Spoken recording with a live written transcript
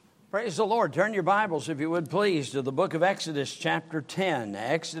Praise the Lord. Turn your Bibles, if you would please, to the book of Exodus chapter 10.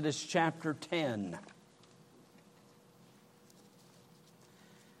 Exodus chapter 10.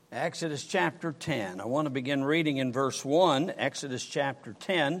 Exodus chapter 10. I want to begin reading in verse 1, Exodus chapter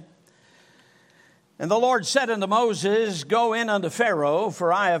 10. And the Lord said unto Moses, Go in unto Pharaoh,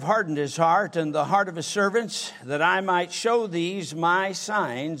 for I have hardened his heart and the heart of his servants, that I might show these my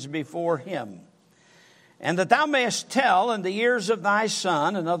signs before him. And that thou mayest tell in the ears of thy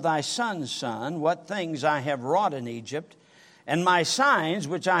son and of thy son's son what things I have wrought in Egypt, and my signs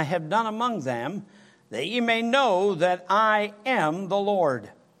which I have done among them, that ye may know that I am the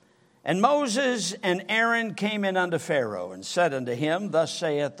Lord. And Moses and Aaron came in unto Pharaoh, and said unto him, Thus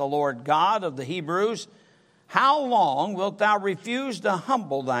saith the Lord God of the Hebrews, How long wilt thou refuse to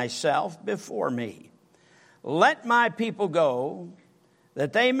humble thyself before me? Let my people go,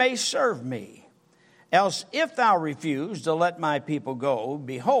 that they may serve me. Else, if thou refuse to let my people go,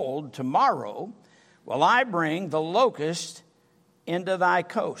 behold, tomorrow will I bring the locust into thy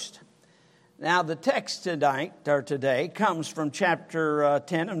coast. Now, the text today comes from chapter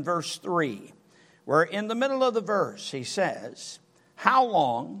 10 and verse 3, where in the middle of the verse he says, How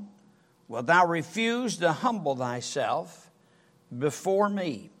long wilt thou refuse to humble thyself before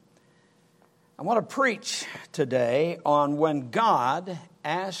me? I want to preach today on when God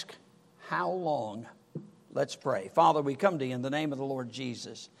asks, How long? Let's pray. Father, we come to you in the name of the Lord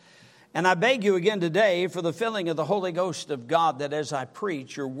Jesus. And I beg you again today for the filling of the Holy Ghost of God, that as I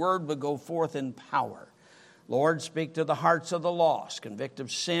preach, your word will go forth in power. Lord, speak to the hearts of the lost. Convict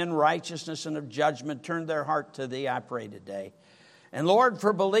of sin, righteousness, and of judgment. Turn their heart to thee, I pray today. And Lord,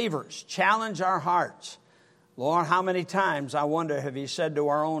 for believers, challenge our hearts. Lord, how many times, I wonder, have you said to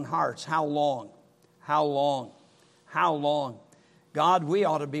our own hearts, How long? How long? How long? God, we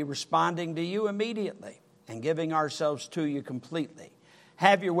ought to be responding to you immediately and giving ourselves to you completely.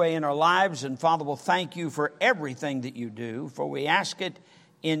 Have your way in our lives, and Father, we'll thank you for everything that you do, for we ask it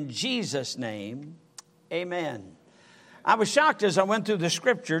in Jesus' name. Amen. I was shocked as I went through the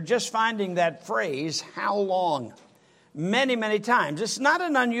scripture, just finding that phrase, how long, many, many times. It's not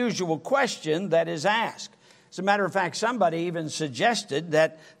an unusual question that is asked. As a matter of fact, somebody even suggested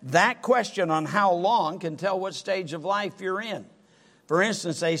that question on how long can tell what stage of life you're in. For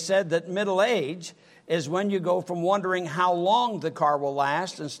instance, they said that middle age is when you go from wondering how long the car will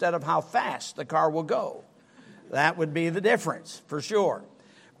last instead of how fast the car will go. That would be the difference, for sure.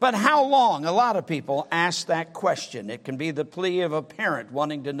 But how long? A lot of people ask that question. It can be the plea of a parent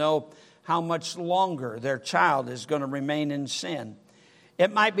wanting to know how much longer their child is going to remain in sin.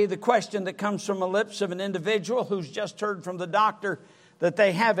 It might be the question that comes from the lips of an individual who's just heard from the doctor that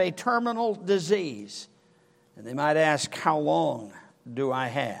they have a terminal disease. And they might ask, how long do I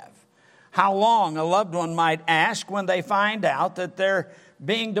have? How long, a loved one might ask when they find out that they're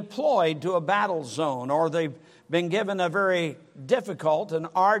being deployed to a battle zone, or they've been given a very difficult and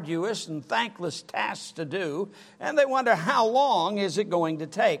arduous and thankless task to do, and they wonder, how long is it going to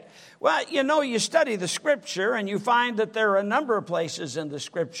take? Well, you study the scripture and you find that there are a number of places in the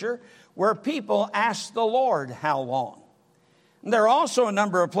scripture where people ask the Lord, how long? And there are also a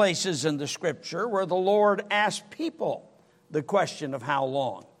number of places in the scripture where the Lord asks people the question of how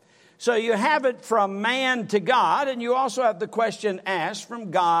long. So you have it from man to God, and you also have the question asked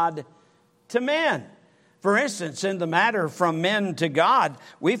from God to men. For instance, in the matter from men to God,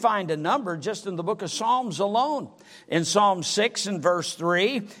 we find a number just in the book of Psalms alone. In Psalm 6 and verse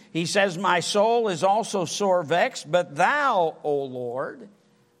 3, he says, My soul is also sore vexed, but thou, O Lord,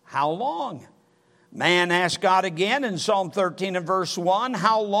 how long? Man asked God again in Psalm 13 and verse 1,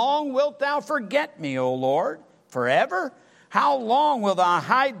 How long wilt thou forget me, O Lord? Forever? How long wilt thou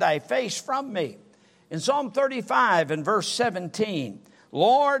hide thy face from me? In Psalm 35 and verse 17,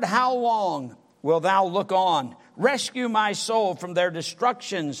 Lord, how long wilt thou look on? Rescue my soul from their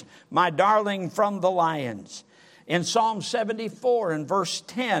destructions, my darling from the lions. In Psalm 74 and verse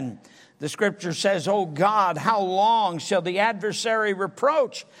 10, the scripture says, O God, how long shall the adversary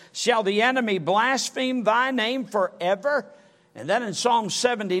reproach? Shall the enemy blaspheme thy name forever? And then in Psalm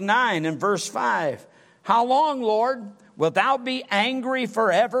 79 and verse 5, How long, Lord? Wilt thou be angry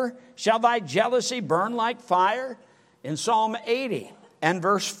forever? Shall thy jealousy burn like fire? In Psalm 80 and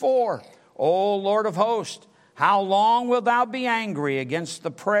verse 4, O Lord of hosts, how long wilt thou be angry against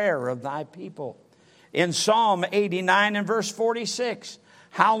the prayer of thy people? In Psalm 89 and verse 46,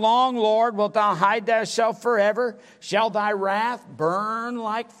 How long, Lord, wilt thou hide thyself forever? Shall thy wrath burn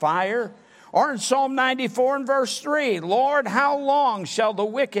like fire? Or in Psalm 94 and verse 3, Lord, how long shall the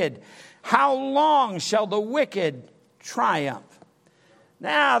wicked triumph?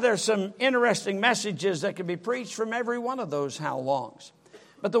 Now, there's some interesting messages that can be preached from every one of those how longs.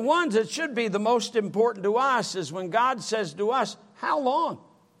 But the ones that should be the most important to us is when God says to us, how long?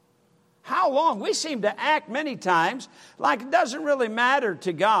 How long? We seem to act many times like it doesn't really matter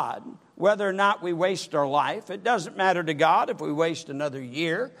to God whether or not we waste our life. It doesn't matter to God if we waste another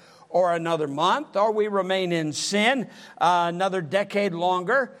year or another month, or we remain in sin another decade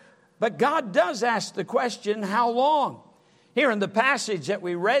longer. But God does ask the question, how long? Here in the passage that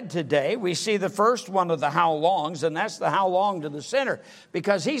we read today, we see the first one of the how longs, and that's the how long to the sinner,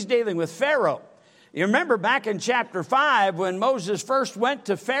 because he's dealing with Pharaoh. You remember back in chapter 5 when Moses first went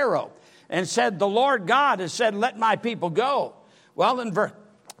to Pharaoh and said, the Lord God has said, let my people go. Well, in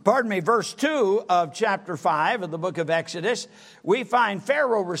verse 2 of chapter 5 of the book of Exodus, we find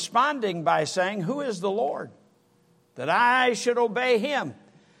Pharaoh responding by saying, who is the Lord, that I should obey him?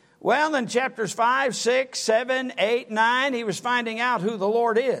 Well, in chapters 5, 6, 7, 8, 9, he was finding out who the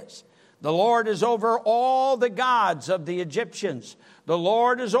Lord is. The Lord is over all the gods of the Egyptians. The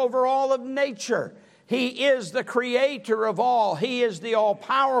Lord is over all of nature. He is the creator of all. He is the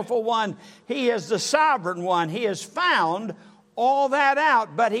all-powerful one. He is the sovereign one. He has found all that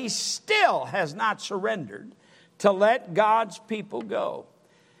out, but he still has not surrendered to let God's people go.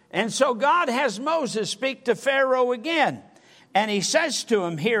 And so God has Moses speak to Pharaoh again. And he says to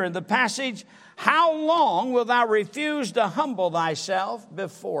him here in the passage, how long wilt thou refuse to humble thyself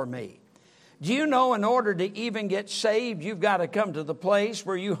before me? Do you know in order to even get saved, you've got to come to the place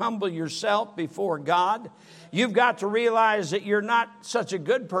where you humble yourself before God? You've got to realize that you're not such a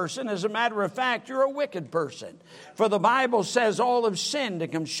good person. As a matter of fact, you're a wicked person. For the Bible says all have sinned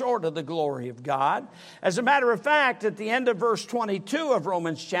and come short of the glory of God. As a matter of fact, at the end of verse 22 of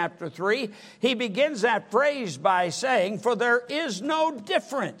Romans chapter 3, he begins that phrase by saying, for there is no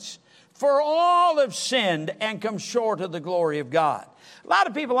difference, for all have sinned and come short of the glory of God. A lot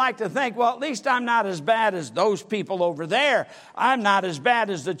of people like to think, well, at least I'm not as bad as those people over there. I'm not as bad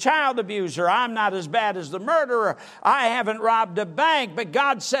as the child abuser. I'm not as bad as the murderer. I haven't robbed a bank. But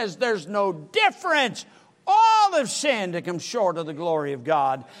God says there's no difference. All have sinned and come short of the glory of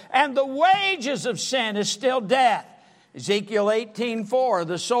God. And the wages of sin is still death. Ezekiel 18:4,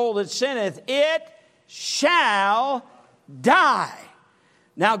 the soul that sinneth, it shall die.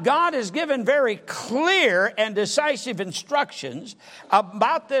 Now, God has given very clear and decisive instructions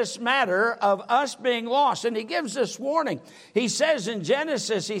about this matter of us being lost. And he gives this warning. He says in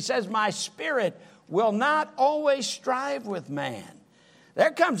Genesis, he says, my spirit will not always strive with man.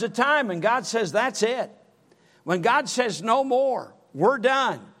 There comes a time when God says, that's it. When God says, no more, we're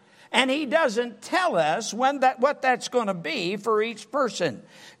done. And he doesn't tell us what that's going to be for each person.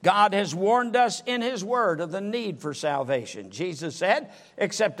 God has warned us in his word of the need for salvation. Jesus said,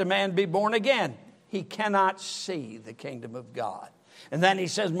 except a man be born again, he cannot see the kingdom of God. And then he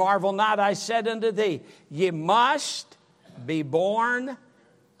says, marvel not, I said unto thee, ye must be born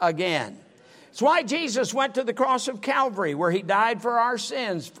again. It's why Jesus went to the cross of Calvary, where he died for our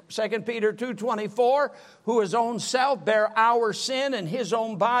sins. 2 Peter 2:24, who his own self bare our sin in his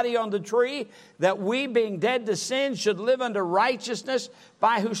own body on the tree, that we, being dead to sin, should live unto righteousness,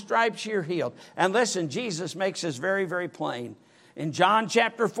 by whose stripes you're healed. And listen, Jesus makes this very, very plain. In John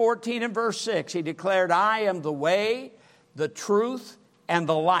chapter 14 and verse 6, he declared, I am the way, the truth, and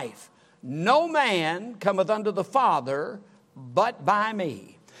the life. No man cometh unto the Father but by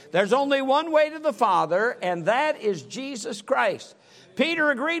me. There's only one way to the Father, and that is Jesus Christ.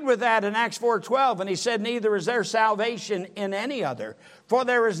 Peter agreed with that in Acts 4:12, and he said, neither is there salvation in any other, for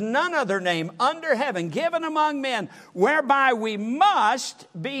there is none other name under heaven given among men whereby we must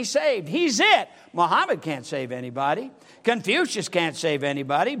be saved. He's it. Muhammad can't save anybody. Confucius can't save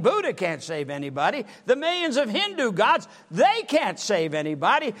anybody. Buddha can't save anybody. The millions of Hindu gods, they can't save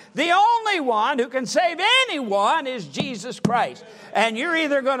anybody. The only one who can save anyone is Jesus Christ. And you're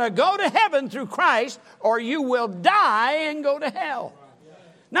either going to go to heaven through Christ, or you will die and go to hell.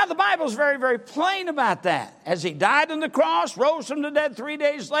 Now, the Bible's very, very plain about that. As he died on the cross, rose from the dead 3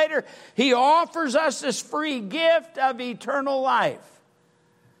 days later, he offers us this free gift of eternal life.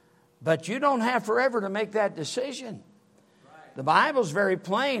 But you don't have forever to make that decision. The Bible's very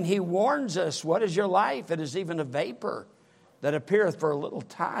plain. He warns us, what is your life? It is even a vapor that appeareth for a little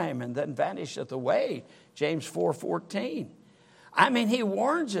time and then vanisheth away. James 4:14. I mean, he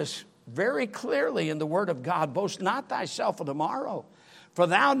warns us very clearly in the word of God, boast not thyself of tomorrow, for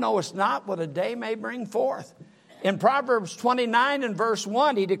thou knowest not what a day may bring forth. In Proverbs 29 and verse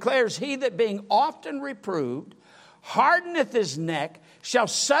 1, he declares, he that being often reproved hardeneth his neck shall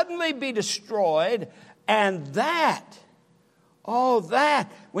suddenly be destroyed, and that,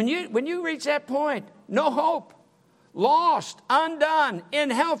 when you reach that point, no hope, lost, undone, in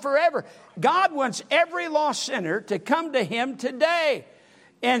hell forever. God wants every lost sinner to come to him today.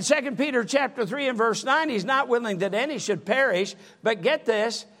 In 2 Peter chapter 3 and verse 9, he's not willing that any should perish. But get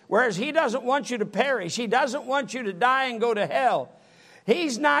this, whereas he doesn't want you to perish, he doesn't want you to die and go to hell.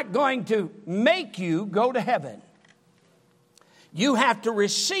 He's not going to make you go to heaven. You have to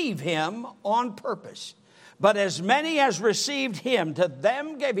receive him on purpose. But as many as received him, to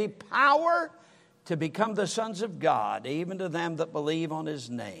them gave he power to become the sons of God, even to them that believe on his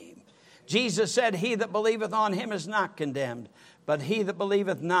name. Jesus said, he that believeth on him is not condemned, but he that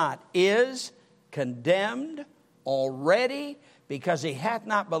believeth not is condemned already, because he hath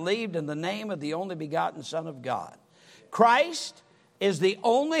not believed in the name of the only begotten Son of God. Christ is the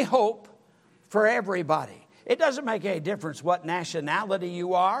only hope for everybody. It doesn't make any difference what nationality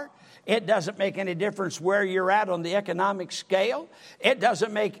you are. It doesn't make any difference where you're at on the economic scale. It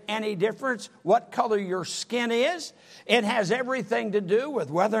doesn't make any difference what color your skin is. It has everything to do with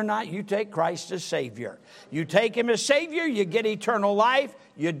whether or not you take Christ as Savior. You take him as Savior, you get eternal life.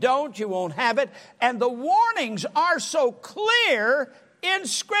 You don't, you won't have it. And the warnings are so clear in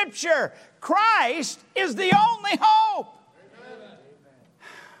Scripture. Christ is the only hope.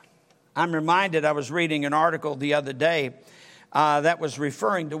 I'm reminded, I was reading an article the other day that was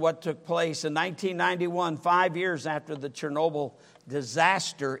referring to what took place in 1991, 5 years after the Chernobyl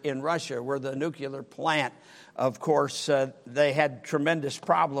disaster in Russia, where the nuclear plant, of course, they had tremendous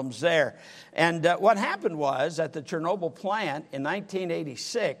problems there. And what happened was at the Chernobyl plant in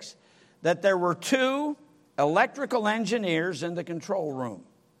 1986, that there were 2 electrical engineers in the control room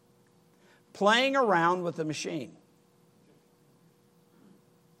playing around with the machine.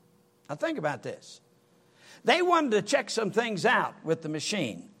 Now think about this. They wanted to check some things out with the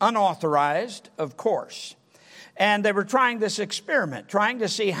machine, unauthorized, of course. And they were trying this experiment, trying to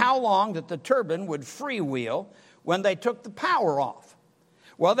see how long that the turbine would freewheel when they took the power off.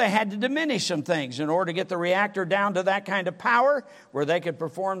 Well, they had to diminish some things in order to get the reactor down to that kind of power where they could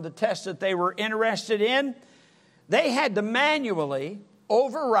perform the tests that they were interested in. They had to manually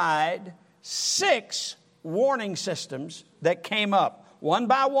override 6 warning systems that came up. One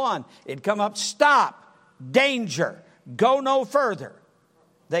by one, it'd come up, stop, danger, go no further.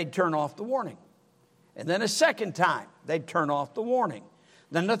 They'd turn off the warning. And then a second time, they'd turn off the warning.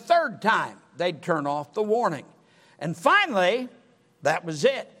 Then the third time, they'd turn off the warning. And finally, that was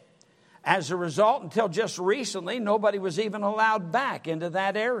it. As a result, until just recently, nobody was even allowed back into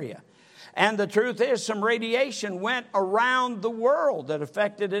that area. And the truth is, some radiation went around the world that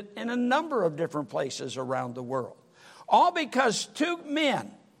affected it in a number of different places around the world. All because 2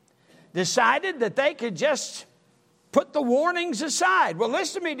 men decided that they could just put the warnings aside. Well,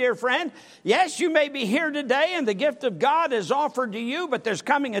 listen to me, dear friend. Yes, you may be here today and the gift of God is offered to you, but there's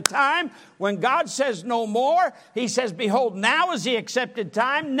coming a time when God says no more. He says, behold, now is the accepted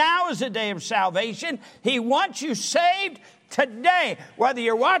time. Now is the day of salvation. He wants you saved today. Whether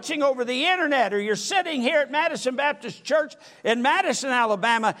you're watching over the internet or you're sitting here at Madison Baptist Church in Madison,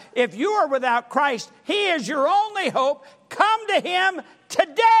 Alabama, if you are without Christ, he is your only hope. Come to him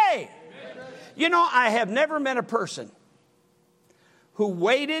today. Amen. You know, I have never met a person who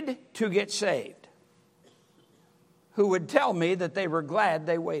waited to get saved who would tell me that they were glad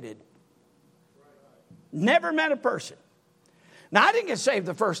they waited. Never met a person. Now, I didn't get saved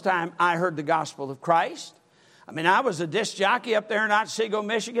the first time I heard the gospel of Christ. I mean, I was a disc jockey up there in Otsego,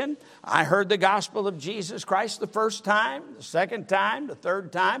 Michigan. I heard the gospel of Jesus Christ the first time, the second time, the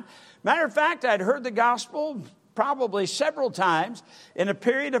third time. Matter of fact, I'd heard the gospel probably several times in a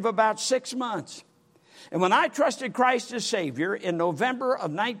period of about 6 months. And when I trusted Christ as Savior in November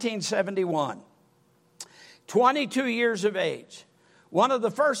of 1971, 22 years of age, one of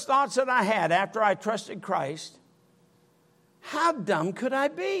the first thoughts that I had after I trusted Christ, how dumb could I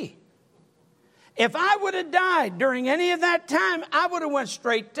be? If I would have died during any of that time, I would have went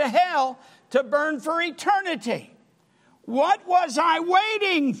straight to hell to burn for eternity. What was I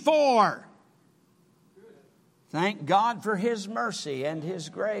waiting for? Thank God for his mercy and his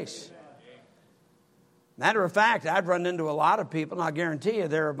grace. Matter of fact, I've run into a lot of people, and I guarantee you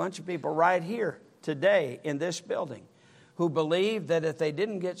there are a bunch of people right here today in this building who believe that if they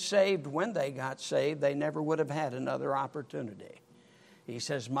didn't get saved when they got saved, they never would have had another opportunity. He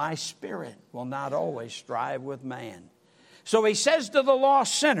says, my spirit will not always strive with man. So he says to the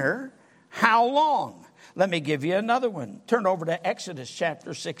lost sinner, how long? Let me give you another one. Turn over to Exodus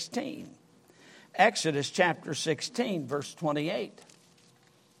chapter 16. Exodus chapter 16, verse 28.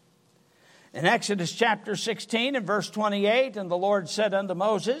 In Exodus chapter 16 and verse 28, and the Lord said unto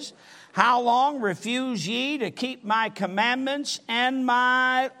Moses, how long refuse ye to keep my commandments and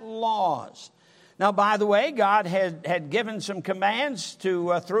my laws? Now, by the way, God had given some commands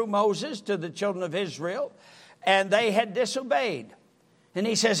through Moses to the children of Israel, and they had disobeyed. And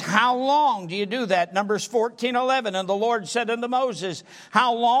he says, how long do you do that? Numbers 14:11. And the Lord said unto Moses,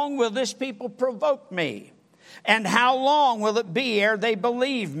 how long will this people provoke me? And how long will it be ere they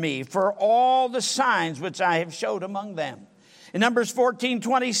believe me for all the signs which I have showed among them? In Numbers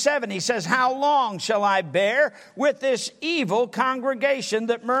 14:27, he says, how long shall I bear with this evil congregation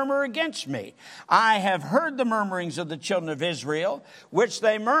that murmur against me? I have heard the murmurings of the children of Israel, which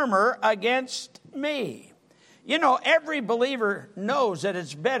they murmur against me. You know, every believer knows that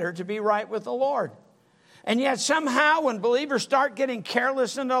it's better to be right with the Lord. And yet somehow when believers start getting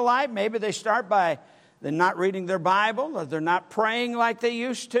careless in their life, maybe they start by they're not reading their Bible, or they're not praying like they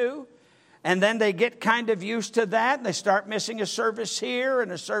used to. And then they get kind of used to that. And they start missing a service here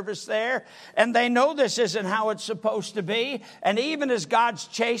and a service there. And they know this isn't how it's supposed to be. And even as God's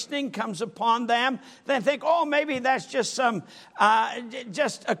chastening comes upon them, they think, oh, maybe that's just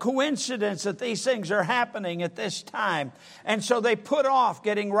just a coincidence that these things are happening at this time. And so they put off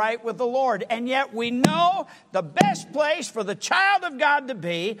getting right with the Lord. And yet we know the best place for the child of God to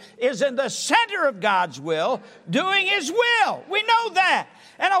be is in the center of God's will, doing His will. We know that.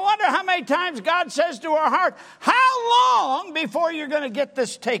 And I wonder how many times God says to our heart, how long before you're going to get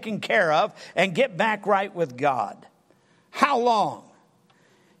this taken care of and get back right with God? How long?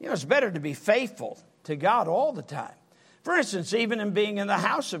 You know, it's better to be faithful to God all the time. For instance, even in being in the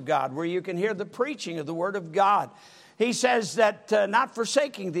house of God, where you can hear the preaching of the Word of God. He says that not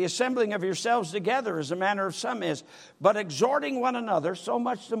forsaking the assembling of yourselves together as the manner of some is, but exhorting one another, so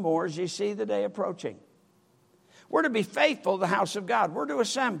much the more as you see the day approaching. We're to be faithful to the house of God. We're to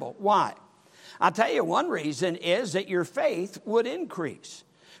assemble. Why? I'll tell you, one reason is that your faith would increase.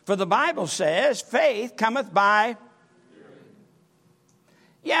 For the Bible says, faith cometh by...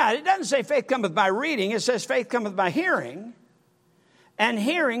 Yeah, it doesn't say faith cometh by reading. It says faith cometh by hearing, and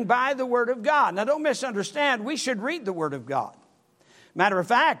hearing by the Word of God. Now, don't misunderstand. We should read the Word of God. Matter of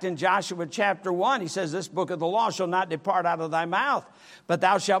fact, in Joshua chapter 1, he says, this book of the law shall not depart out of thy mouth, but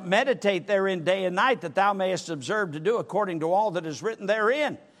thou shalt meditate therein day and night, that thou mayest observe to do according to all that is written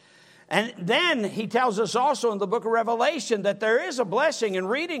therein. And then he tells us also in the book of Revelation that there is a blessing in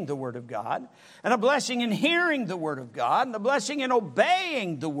reading the Word of God, and a blessing in hearing the Word of God, and a blessing in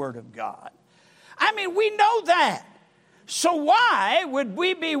obeying the Word of God. I mean, we know that. So why would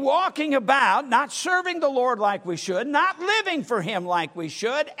we be walking about, not serving the Lord like we should, not living for Him like we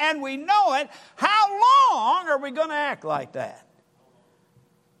should, and we know it? How long are we going to act like that?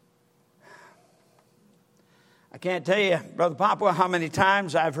 I can't tell you, Brother Papua, how many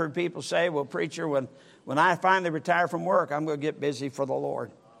times I've heard people say, well, preacher, when I finally retire from work, I'm going to get busy for the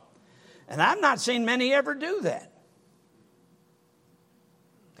Lord. And I've not seen many ever do that.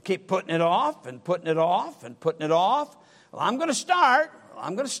 They keep putting it off and putting it off and putting it off. Well, I'm going to start.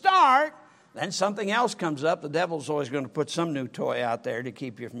 Then something else comes up. The devil's always going to put some new toy out there to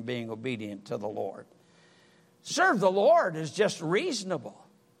keep you from being obedient to the Lord. Serve the Lord is just reasonable.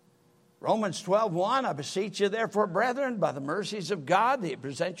 Romans 12:1, I beseech you therefore, brethren, by the mercies of God, that you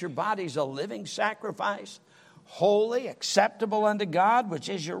present your bodies a living sacrifice, holy, acceptable unto God, which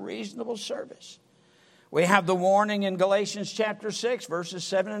is your reasonable service. We have the warning in Galatians chapter 6, verses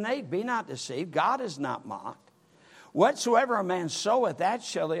 7 and 8. Be not deceived, God is not mocked. Whatsoever a man soweth, that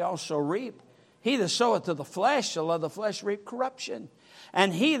shall he also reap. He that soweth to the flesh shall of the flesh reap corruption.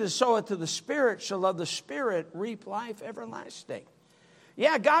 And he that soweth to the Spirit shall of the Spirit reap life everlasting.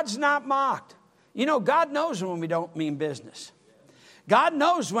 Yeah, God's not mocked. You know, God knows when we don't mean business. God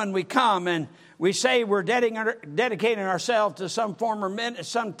knows when we come and we say we're dedicating ourselves to some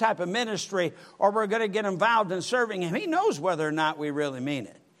type of ministry, or we're going to get involved in serving Him. He knows whether or not we really mean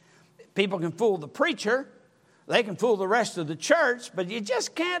it. People can fool the preacher. They can fool the rest of the church, but you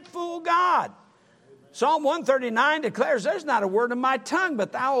just can't fool God. Psalm 139 declares, there's not a word in my tongue,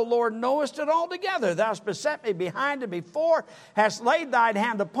 but thou, O Lord, knowest it altogether. Thou hast beset me behind and before, hast laid thine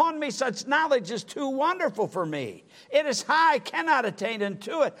hand upon me. Such knowledge is too wonderful for me. It is high, cannot attain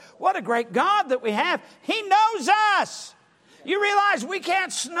unto it. What a great God that we have. He knows us. You realize we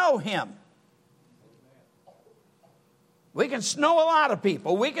can't snow Him. We can snow a lot of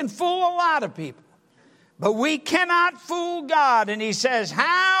people. We can fool a lot of people. But we cannot fool God. And He says,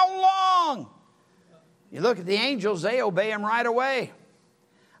 how long? You look at the angels, they obey Him right away.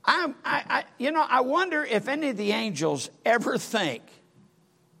 I wonder if any of the angels ever think,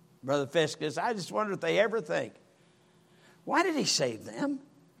 Brother Fiscus, I just wonder if they ever think, why did He save them?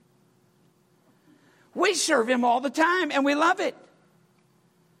 We serve Him all the time, and we love it.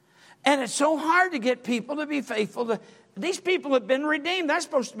 And it's so hard to get people to be faithful to. These people have been redeemed. That's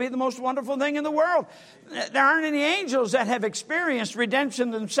supposed to be the most wonderful thing in the world. There aren't any angels that have experienced redemption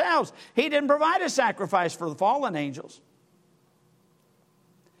themselves. He didn't provide a sacrifice for the fallen angels.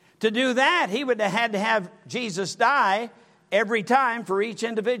 To do that, he would have had to have Jesus die every time for each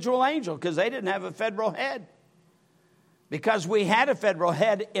individual angel, because they didn't have a federal head. Because we had a federal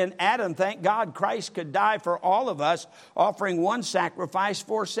head in Adam, thank God Christ could die for all of us, offering one sacrifice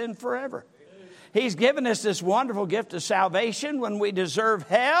for sin forever. He's given us this wonderful gift of salvation when we deserve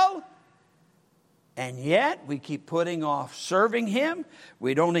hell. And yet we keep putting off serving him.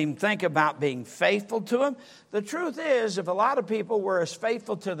 We don't even think about being faithful to him. The truth is, if a lot of people were as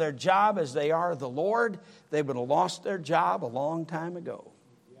faithful to their job as they are the Lord, they would have lost their job a long time ago.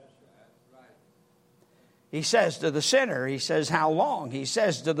 He says to the sinner, he says, how long? He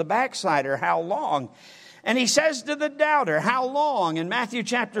says to the backslider, how long? And he says to the doubter, how long? In Matthew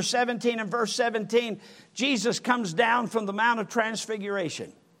chapter 17 and verse 17, Jesus comes down from the Mount of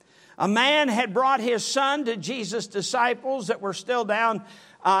Transfiguration. A man had brought his son to Jesus' disciples that were still down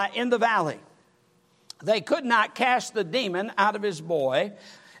in the valley. They could not cast the demon out of his boy.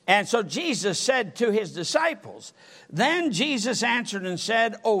 And so Jesus said to his disciples, then Jesus answered and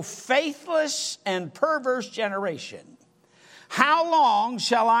said, O faithless and perverse generation, how long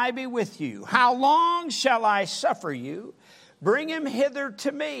shall I be with you? How long shall I suffer you? Bring him hither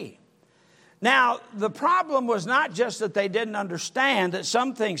to me. Now, the problem was not just that they didn't understand that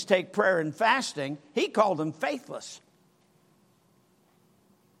some things take prayer and fasting. He called them faithless.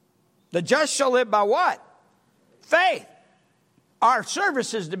 The just shall live by what? Faith. Our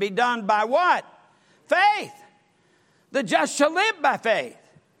service is to be done by what? Faith. The just shall live by faith.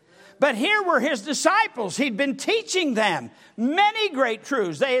 But here were his disciples. He'd been teaching them many great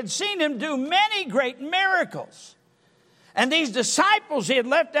truths. They had seen him do many great miracles. And these disciples he had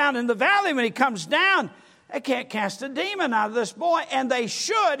left down in the valley, when he comes down, they can't cast a demon out of this boy. And they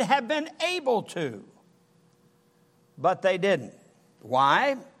should have been able to. But they didn't.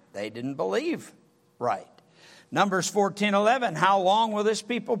 Why? They didn't believe right. Numbers 14:11, how long will this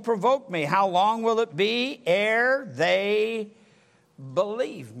people provoke me? How long will it be ere they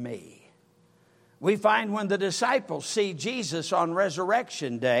believe me? We find when the disciples see Jesus on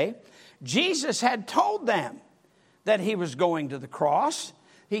resurrection day, Jesus had told them that he was going to the cross.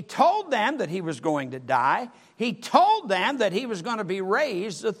 He told them that he was going to die. He told them that he was going to be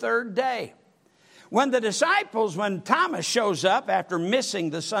raised the third day. When the disciples, when Thomas shows up after missing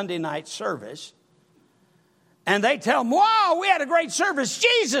the Sunday night service, and they tell him, wow, we had a great service.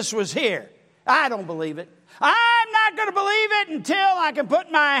 Jesus was here. I don't believe it. I'm not going to believe it until I can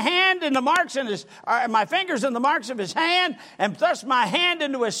put my hand in the marks in his, my fingers in the marks of his hand and thrust my hand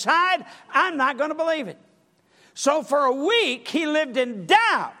into his side. I'm not going to believe it. So for a week, he lived in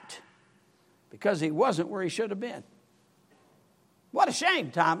doubt because he wasn't where he should have been. What a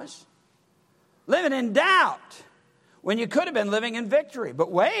shame, Thomas. Living in doubt when you could have been living in victory.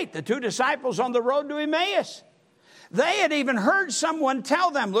 But wait, the two disciples on the road to Emmaus, they had even heard someone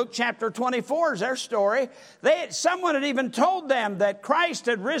tell them, Luke chapter 24 is their story, someone had even told them that Christ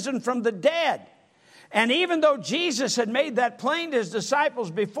had risen from the dead. And even though Jesus had made that plain to his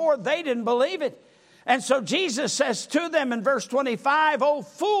disciples before, they didn't believe it. And so Jesus says to them in verse 25, O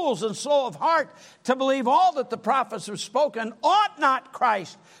fools and slow of heart to believe all that the prophets have spoken, ought not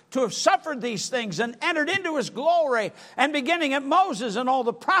Christ to have suffered these things and entered into his glory? And beginning at Moses and all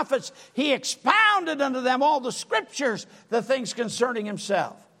the prophets, he expounded unto them all the scriptures, the things concerning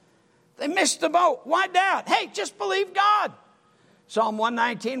himself. They missed the boat. Why doubt? Hey, just believe God. Psalm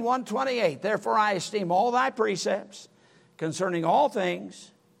 119, 128, therefore I esteem all thy precepts concerning all things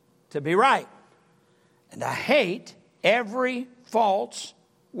to be right. And I hate every false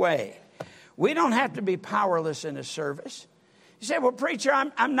way. We don't have to be powerless in a service. You say, well, preacher,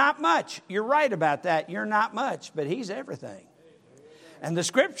 I'm not much. You're right about that. You're not much, but he's everything. And the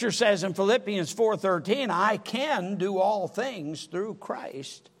scripture says in Philippians 4:13, I can do all things through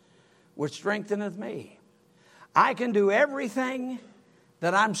Christ, which strengtheneth me. I can do everything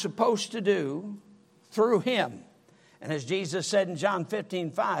that I'm supposed to do through him. And as Jesus said in John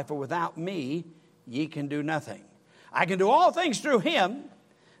 15:5, for without me, ye can do nothing. I can do all things through him,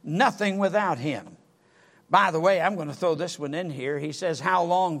 nothing without him. By the way, I'm going to throw this one in here. He says, how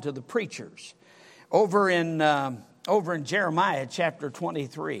long to the preachers? Over in Jeremiah chapter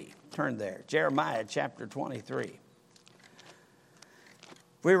 23. Turn there. Jeremiah chapter 23. If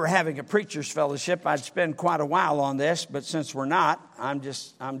we were having a preacher's fellowship, I'd spend quite a while on this, but since we're not, I'm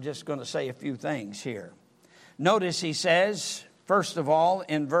just going to say a few things here. Notice he says, first of all,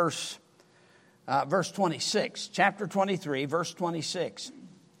 in verse 26, chapter 23, verse 26.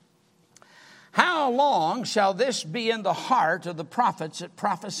 How long shall this be in the heart of the prophets that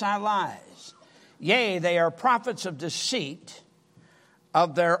prophesy lies? Yea, they are prophets of deceit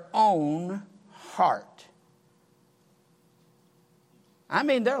of their own heart. I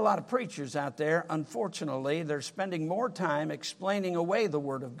mean, there are a lot of preachers out there, unfortunately, they're spending more time explaining away the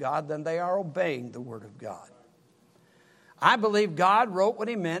Word of God than they are obeying the Word of God. I believe God wrote what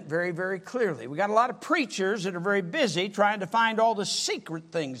He meant very, very clearly. We got a lot of preachers that are very busy trying to find all the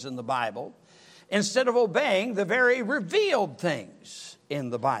secret things in the Bible instead of obeying the very revealed things in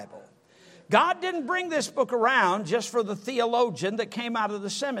the Bible. God didn't bring this book around just for the theologian that came out of the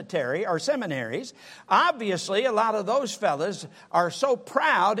cemetery or seminaries. Obviously, a lot of those fellas are so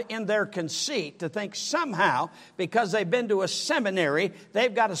proud in their conceit to think somehow because they've been to a seminary,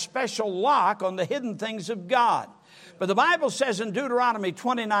 they've got a special lock on the hidden things of God. But the Bible says in Deuteronomy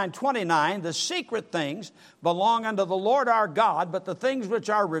 29:29, the secret things belong unto the Lord our God, but the things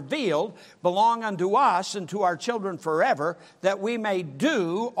which are revealed belong unto us and to our children forever, that we may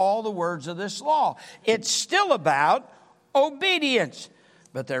do all the words of this law. It's still about obedience.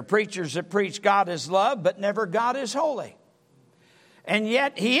 But there are preachers that preach God is love, but never God is holy. And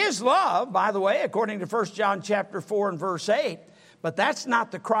yet He is love, by the way, according to 1 John chapter 4 and verse 8. But that's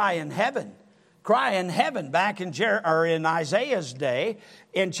not the cry in heaven. Cry in heaven back in Isaiah's day,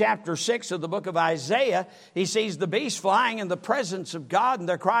 in chapter 6 of the book of Isaiah, he sees the beast flying in the presence of God, and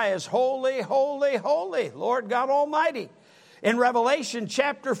their cry is, holy, holy, holy, Lord God Almighty. In Revelation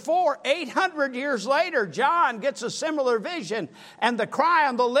chapter 4, 800 years later, John gets a similar vision, and the cry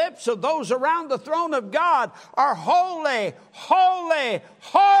on the lips of those around the throne of God are, holy, holy,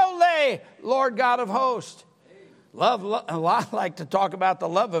 holy, Lord God of hosts. A lot like to talk about the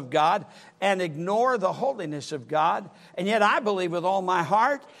love of God and ignore the holiness of God. And yet I believe with all my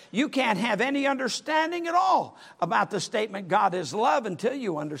heart, you can't have any understanding at all about the statement God is love until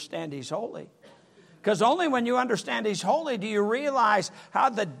you understand He's holy. Because only when you understand He's holy do you realize how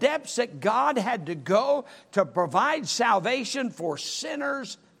the depths that God had to go to provide salvation for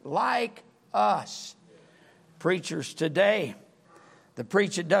sinners like us. Preachers today, the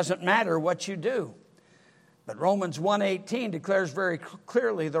preach it doesn't matter what you do. But Romans 1:18 declares very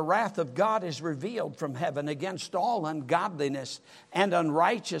clearly the wrath of God is revealed from heaven against all ungodliness and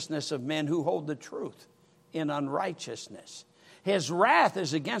unrighteousness of men who hold the truth in unrighteousness. His wrath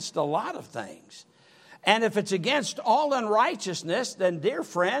is against a lot of things. And if it's against all unrighteousness, then, dear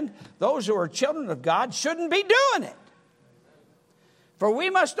friend, those who are children of God shouldn't be doing it. For we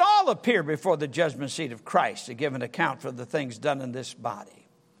must all appear before the judgment seat of Christ to give an account for the things done in this body.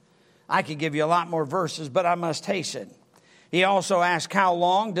 I could give you a lot more verses, but I must hasten. He also asked, how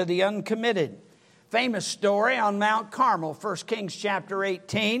long to the uncommitted? Famous story on Mount Carmel, 1 Kings chapter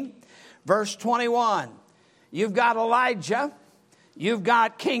 18, verse 21. You've got Elijah, you've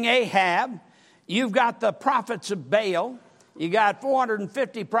got King Ahab, you've got the prophets of Baal, you got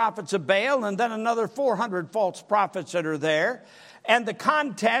 450 prophets of Baal, and then another 400 false prophets that are there, and the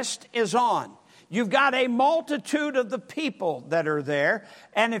contest is on. You've got a multitude of the people that are there.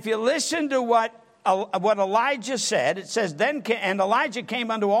 And if you listen to what Elijah said, it says, and Elijah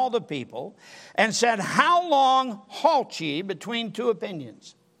came unto all the people and said, how long halt ye between two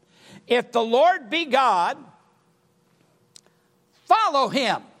opinions? If the Lord be God, follow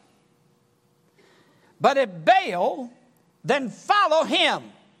Him. But if Baal, then follow him.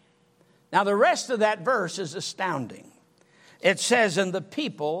 Now the rest of that verse is astounding. It says, and the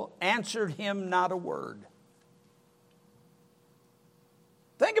people answered him not a word.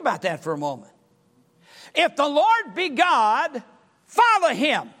 Think about that for a moment. If the Lord be God, follow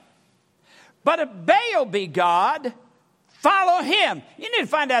Him. But if Baal be God, follow him. You need to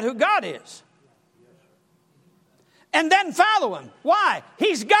find out who God is. And then follow Him. Why?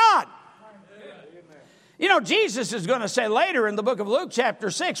 He's God. You know, Jesus is going to say later in the book of Luke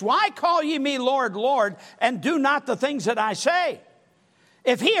chapter 6, why call ye me Lord, Lord, and do not the things that I say?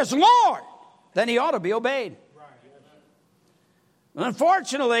 If He is Lord, then He ought to be obeyed.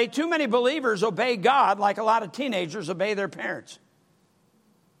 Unfortunately, too many believers obey God like a lot of teenagers obey their parents.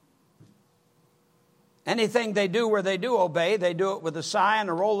 Anything they do where they do obey, they do it with a sigh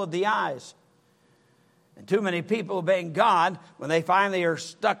and a roll of the eyes. And too many people obeying God, when they finally are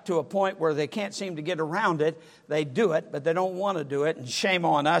stuck to a point where they can't seem to get around it, they do it, but they don't want to do it. And shame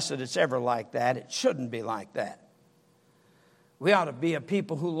on us that it's ever like that. It shouldn't be like that. We ought to be a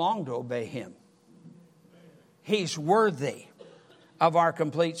people who long to obey Him. He's worthy of our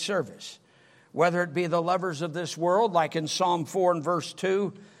complete service. Whether it be the lovers of this world, like in Psalm 4 and verse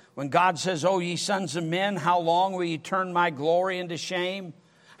 2, when God says, O ye sons of men, how long will ye turn my glory into shame?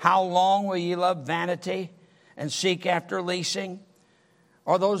 How long will ye love vanity and seek after leasing?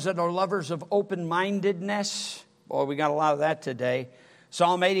 Or those that are lovers of open-mindedness? Boy, we got a lot of that today.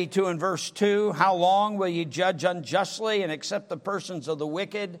 Psalm 82 and verse 2, how long will ye judge unjustly and accept the persons of the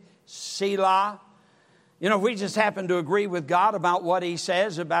wicked? Selah. You know, if we just happen to agree with God about what he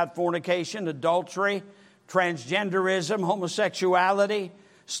says about fornication, adultery, transgenderism, homosexuality,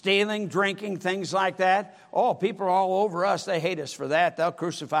 stealing, drinking, things like that. Oh, people are all over us. They hate us for that. They'll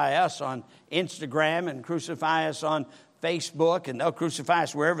crucify us on Instagram and crucify us on Facebook, and they'll crucify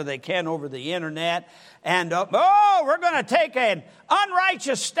us wherever they can over the internet. And, we're going to take an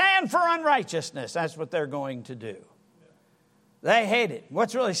unrighteous stand for unrighteousness. That's what they're going to do. They hate it.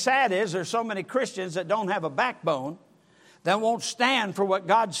 What's really sad is there's so many Christians that don't have a backbone, that won't stand for what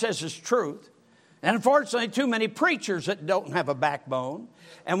God says is truth. And unfortunately, too many preachers that don't have a backbone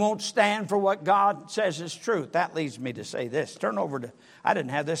and won't stand for what God says is truth. That leads me to say this. Turn over to, I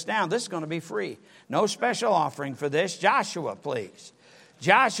didn't have this down. This is going to be free. No special offering for this. Joshua, please.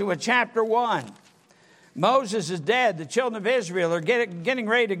 Joshua chapter 1. Moses is dead. The children of Israel are getting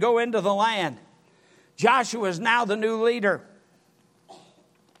ready to go into the land. Joshua is now the new leader.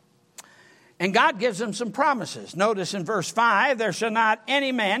 And God gives them some promises. Notice in verse 5, there shall not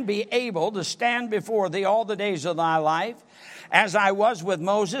any man be able to stand before thee all the days of thy life. As I was with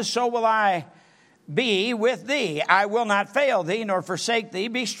Moses, so will I be with thee. I will not fail thee nor forsake thee.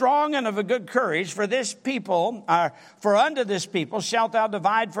 Be strong and of a good courage, for this people, for unto this people shalt thou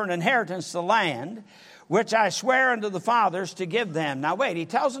divide for an inheritance the land, which I swear unto the fathers to give them. Now wait, he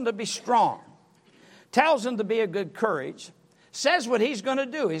tells them to be strong. Tells them to be of good courage. Says what he's going to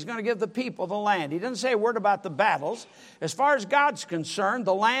do. He's going to give the people the land. He doesn't say a word about the battles. As far as God's concerned,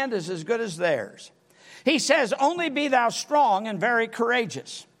 the land is as good as theirs. He says, only be thou strong and very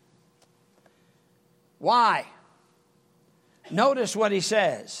courageous. Why? Notice what he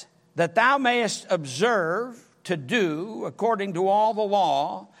says. That thou mayest observe to do according to all the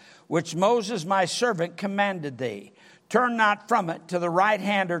law which Moses my servant commanded thee. Turn not from it to the right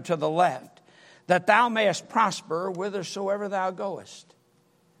hand or to the left, that thou mayest prosper whithersoever thou goest.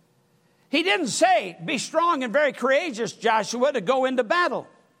 He didn't say, be strong and very courageous, Joshua, to go into battle.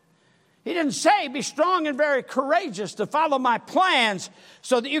 He didn't say, be strong and very courageous to follow my plans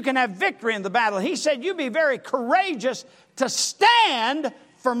so that you can have victory in the battle. He said, you be very courageous to stand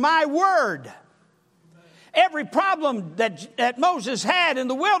for my word. Every problem that Moses had in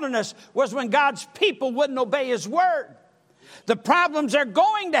the wilderness was when God's people wouldn't obey his word. The problems they're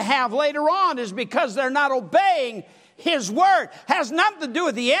going to have later on is because they're not obeying his word. Has nothing to do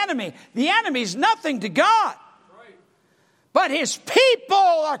with the enemy. The enemy's nothing to God. Right. But his people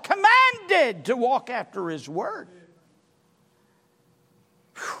are commanded to walk after his word.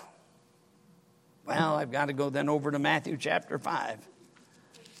 Whew. Well, I've got to go then over to Matthew chapter 5.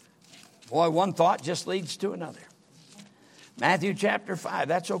 Boy, one thought just leads to another. Matthew chapter 5.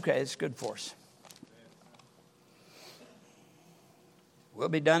 That's okay. It's good for us. We'll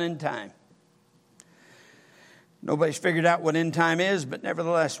be done in time. Nobody's figured out what end time is, but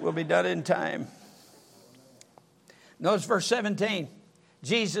nevertheless, we'll be done in time. Notice verse 17.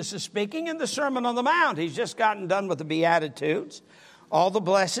 Jesus is speaking in the Sermon on the Mount. He's just gotten done with the Beatitudes, all the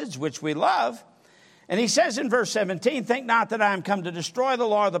blesseds which we love. And he says in verse 17, think not that I am come to destroy the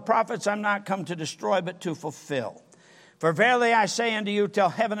law of the prophets. I'm not come to destroy, but to fulfill. For verily I say unto you, till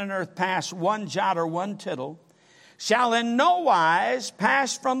heaven and earth pass, one jot or one tittle shall in no wise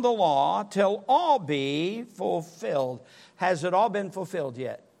pass from the law till all be fulfilled. Has it all been fulfilled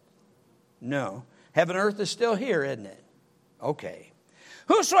yet? No. Heaven and earth is still here, isn't it? Okay.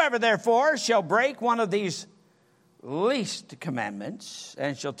 Whosoever therefore shall break one of these least commandments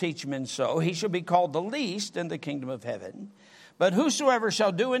and shall teach men so, he shall be called the least in the kingdom of heaven. But whosoever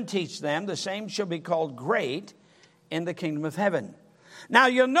shall do and teach them, the same shall be called great in the kingdom of heaven. Now,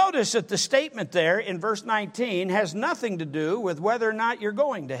 you'll notice that the statement there in verse 19 has nothing to do with whether or not you're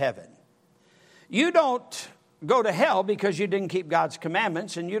going to heaven. You don't go to hell because you didn't keep God's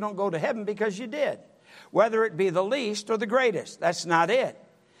commandments, and you don't go to heaven because you did, whether it be the least or the greatest. That's not it.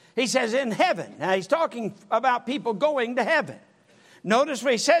 He says in heaven. Now, he's talking about people going to heaven. Notice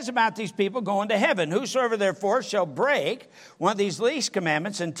what he says about these people going to heaven. Whosoever therefore shall break one of these least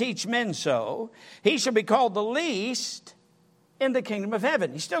commandments and teach men so, he shall be called the least in the kingdom of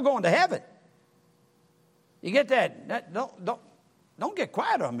heaven. He's still going to heaven. You get that? Don't get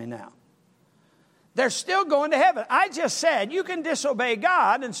quiet on me now. They're still going to heaven. I just said you can disobey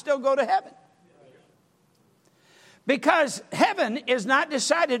God and still go to heaven. Because heaven is not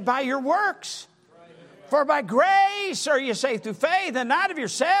decided by your works. For by grace are you saved through faith, and not of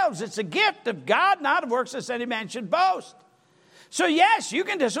yourselves. It's a gift of God, not of works, lest any man should boast. So yes, you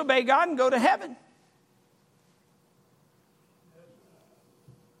can disobey God and go to heaven.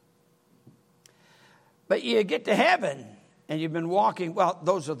 But you get to heaven and you've been walking, well,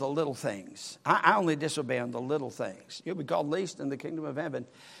 those are the little things. I only disobey on the little things. You'll be called least in the kingdom of heaven.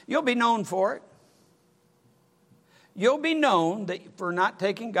 You'll be known for it. you'll be known for not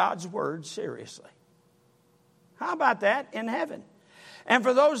taking God's word seriously. How about that in heaven? And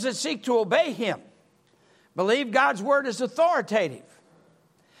for those that seek to obey him, believe God's word is authoritative,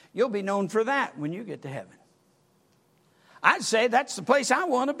 you'll be known for that when you get to heaven. I'd say that's the place I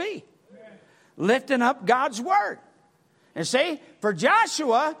want to be, lifting up God's word. And see, for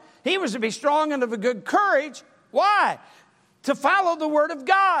Joshua, he was to be strong and of a good courage. Why? To follow the word of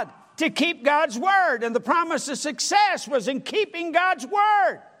God, to keep God's word. And the promise of success was in keeping God's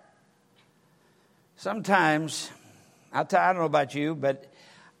word. Sometimes, I don't know about you, but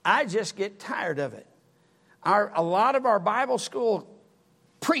I just get tired of it. A lot of our Bible school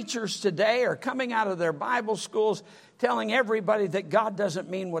preachers today are coming out of their Bible schools telling everybody that God doesn't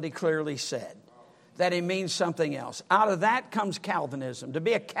mean what he clearly said, that he means something else. Out of that comes Calvinism. To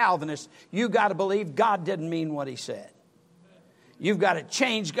be a Calvinist, you've got to believe God didn't mean what he said. You've got to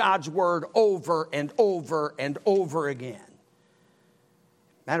change God's word over and over and over again.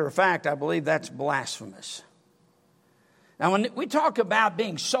 Matter of fact, I believe that's blasphemous. Now, when we talk about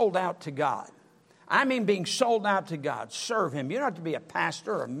being sold out to God, I mean being sold out to God. Serve him. You don't have to be a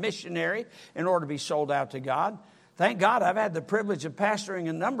pastor or a missionary in order to be sold out to God. Thank God I've had the privilege of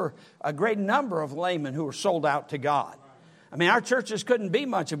pastoring a great number of laymen who are sold out to God. I mean, our churches couldn't be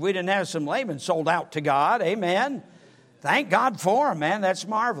much if we didn't have some laymen sold out to God. Amen. Thank God for them, man. That's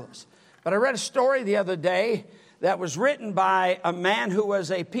marvelous. But I read a story the other day that was written by a man who was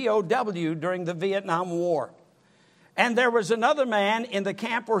a POW during the Vietnam War. And there was another man in the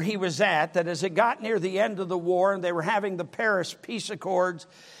camp where he was at that as it got near the end of the war and they were having the Paris Peace Accords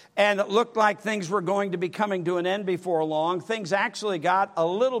and it looked like things were going to be coming to an end before long, things actually got a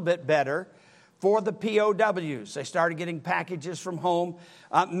little bit better for the POWs. They started getting packages from home.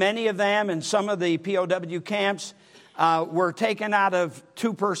 Many of them in some of the POW camps were taken out of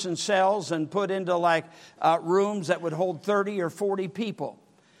two-person cells and put into rooms that would hold 30 or 40 people.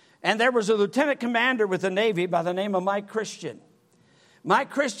 And there was a lieutenant commander with the Navy by the name of Mike Christian. Mike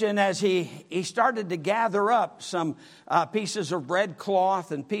Christian, as he started to gather up some pieces of red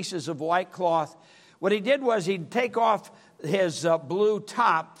cloth and pieces of white cloth, what he did was he'd take off his blue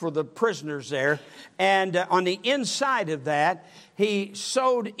top for the prisoners there, and on the inside of that, he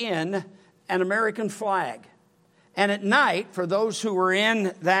sewed in an American flag. And at night, for those who were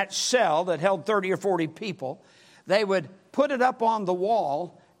in that cell that held 30 or 40 people, they would put it up on the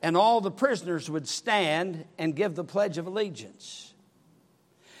wall, and all the prisoners would stand and give the Pledge of Allegiance.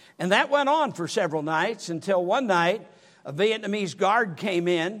 And that went on for several nights until one night a Vietnamese guard came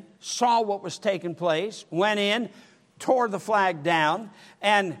in, saw what was taking place, went in, tore the flag down,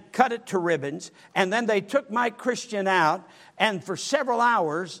 and cut it to ribbons. And then they took Mike Christian out, and for several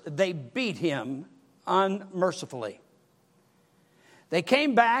hours they beat him unmercifully. They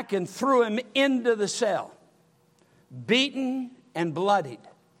came back and threw him into the cell, beaten and bloodied.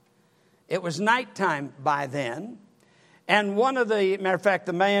 It was nighttime by then. And matter of fact,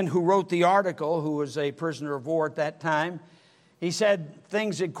 the man who wrote the article, who was a prisoner of war at that time, he said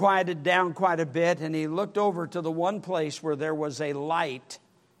things had quieted down quite a bit, and he looked over to the one place where there was a light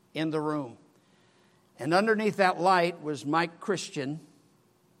in the room. And underneath that light was Mike Christian,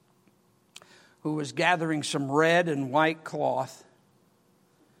 who was gathering some red and white cloth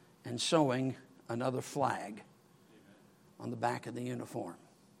and sewing another flag on the back of the uniform.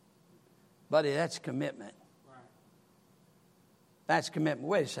 Buddy, that's commitment. That's commitment.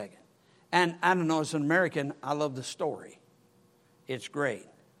 Wait a second. And I don't know, as an American, I love the story. It's great.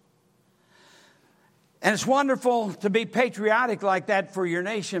 And it's wonderful to be patriotic like that for your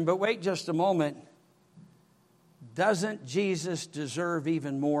nation. But wait just a moment. Doesn't Jesus deserve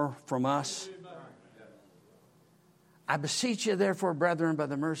even more from us? I beseech you, therefore, brethren, by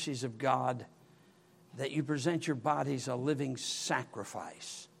the mercies of God, that you present your bodies a living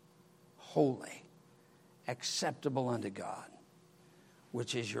sacrifice, holy, acceptable unto God,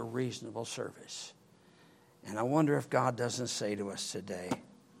 which is your reasonable service. And I wonder if God doesn't say to us today,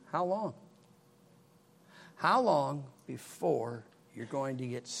 how long? How long before you're going to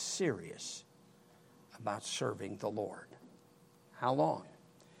get serious about serving the Lord? How long?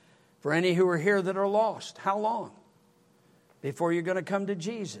 For any who are here that are lost, how long before you're going to come to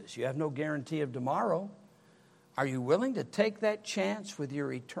Jesus? You have no guarantee of tomorrow. Are you willing to take that chance with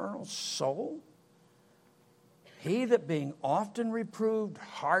your eternal soul? He that being often reproved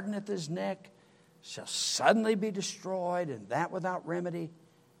hardeneth his neck shall suddenly be destroyed, and that without remedy.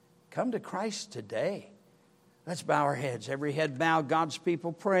 Come to Christ today. Let's bow our heads. Every head bowed, God's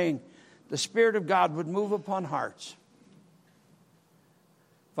people praying. The Spirit of God would move upon hearts.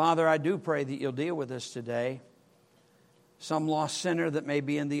 Father, I do pray that you'll deal with us today. Some lost sinner that may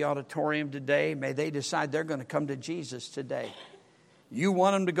be in the auditorium today, may they decide they're going to come to Jesus today. You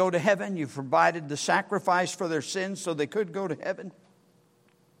want them to go to heaven. You've provided the sacrifice for their sins so they could go to heaven.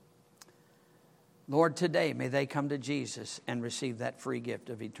 Lord, today may they come to Jesus and receive that free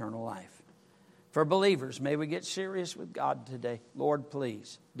gift of eternal life. For believers, may we get serious with God today. Lord,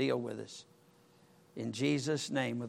 please deal with us. In Jesus' name.